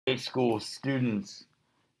High school students.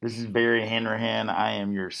 This is Barry Hanrahan. I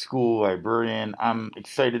am your school librarian. I'm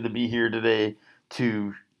excited to be here today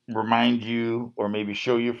to remind you, or maybe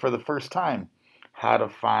show you for the first time, how to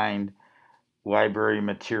find library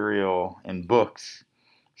material and books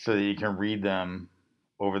so that you can read them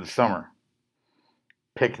over the summer.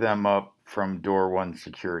 Pick them up from Door One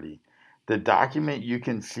Security. The document you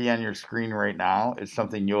can see on your screen right now is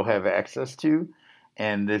something you'll have access to,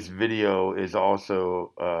 and this video is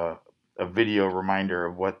also a video reminder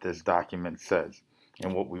of what this document says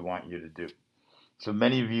and what we want you to do. So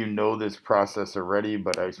many of you know this process already,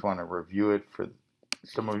 but I just want to review it for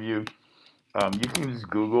some of you. You can just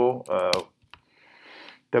Google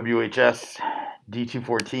WHS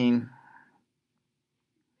D214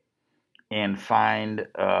 and find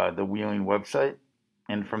the Wheeling website.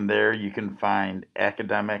 And from there, you can find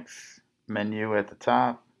academics menu at the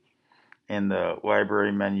top and the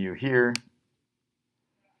library menu here.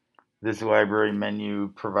 This library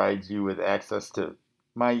menu provides you with access to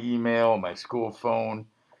my email, my school phone,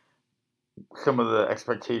 some of the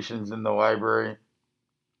expectations in the library.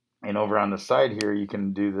 And over on the side here, you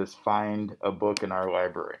can do this find a book in our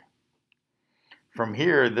library. From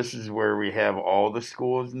here, this is where we have all the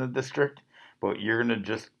schools in the district, but you're going to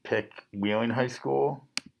just pick Wheeling High School.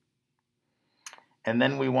 And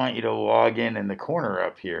then we want you to log in the corner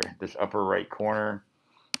up here, this upper right corner.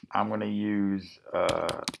 I'm going to use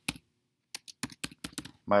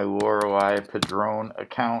my Lorelei Padron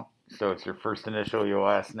account. So it's your first initial, your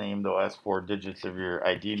last name, the last four digits of your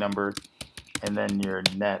ID number, and then your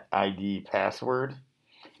net ID password.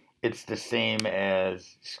 It's the same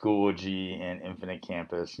as Schoology and Infinite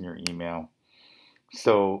Campus and your email.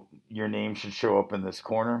 So your name should show up in this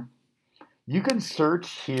corner. You can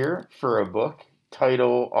search here for a book,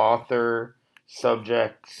 title, author,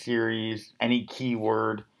 subject, series, any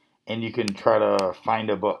keyword, and you can try to find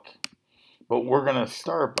a book. But we're going to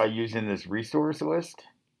start by using this resource list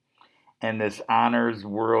and this Honors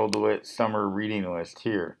World Lit Summer Reading List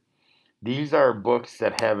here. These are books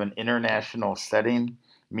that have an international setting,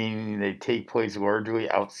 meaning they take place largely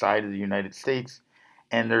outside of the United States.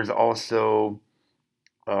 And there's also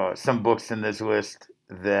some books in this list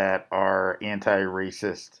that are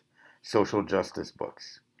anti-racist social justice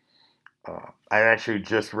books. I actually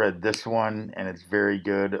just read this one, and it's very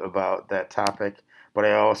good about that topic. But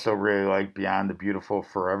I also really like Beyond the Beautiful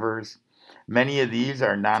Forevers. Many of these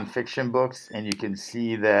are nonfiction books, and you can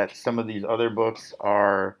see that some of these other books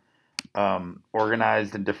are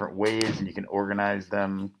organized in different ways, and you can organize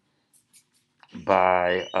them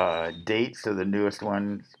by date. So the newest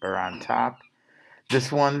ones are on top.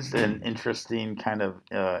 This one's an interesting kind of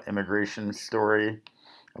immigration story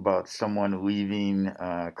about someone leaving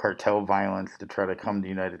cartel violence to try to come to the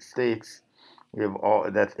United States. We have all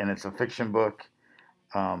that's and it's a fiction book.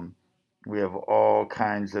 Um, we have all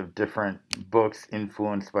kinds of different books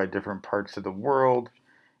influenced by different parts of the world,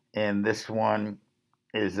 and this one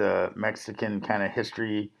is a Mexican kind of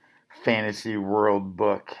history fantasy world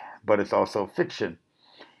book, but it's also fiction.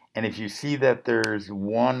 And if you see that there's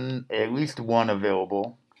one, at least one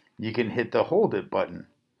available, you can hit the hold it button.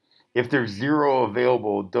 If there's zero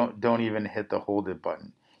available, don't even hit the hold it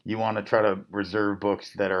button. You want to try to reserve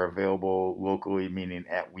books that are available locally, meaning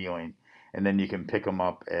at Wheeling, and then you can pick them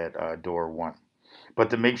up at door one. But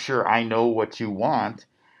to make sure I know what you want,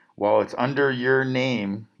 while it's under your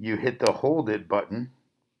name, you hit the hold it button,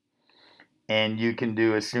 and you can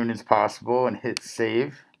do as soon as possible and hit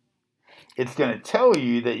save. It's going to tell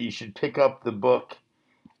you that you should pick up the book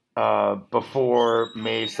before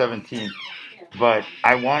May 17th. But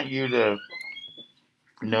I want you to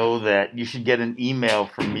know that you should get an email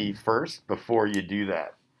from me first before you do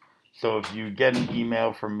that. So if you get an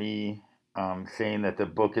email from me saying that the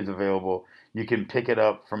book is available, you can pick it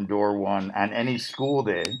up from door one on any school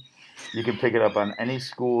day. You can pick it up on any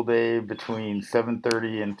school day between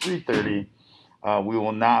 7:30 and 3:30. We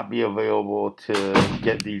will not be available to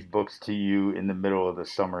get these books to you in the middle of the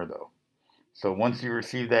summer, though. So once you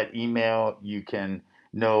receive that email, you can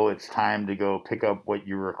know it's time to go pick up what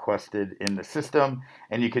you requested in the system,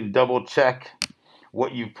 and you can double check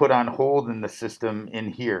what you've put on hold in the system in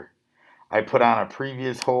here. I put on a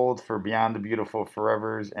previous hold for Beyond the Beautiful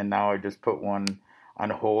Forevers, and now I just put one on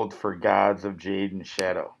hold for Gods of Jade and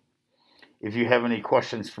Shadow. If you have any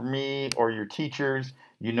questions for me or your teachers,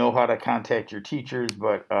 you know how to contact your teachers,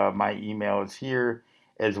 but my email is here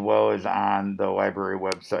as well as on the library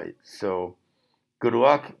website. So good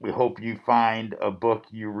luck. We hope you find a book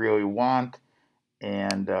you really want.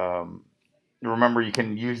 And remember, you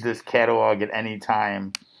can use this catalog at any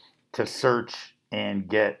time to search and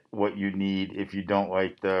get what you need if you don't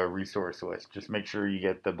like the resource list. Just make sure you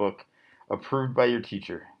get the book approved by your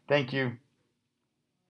teacher. Thank you.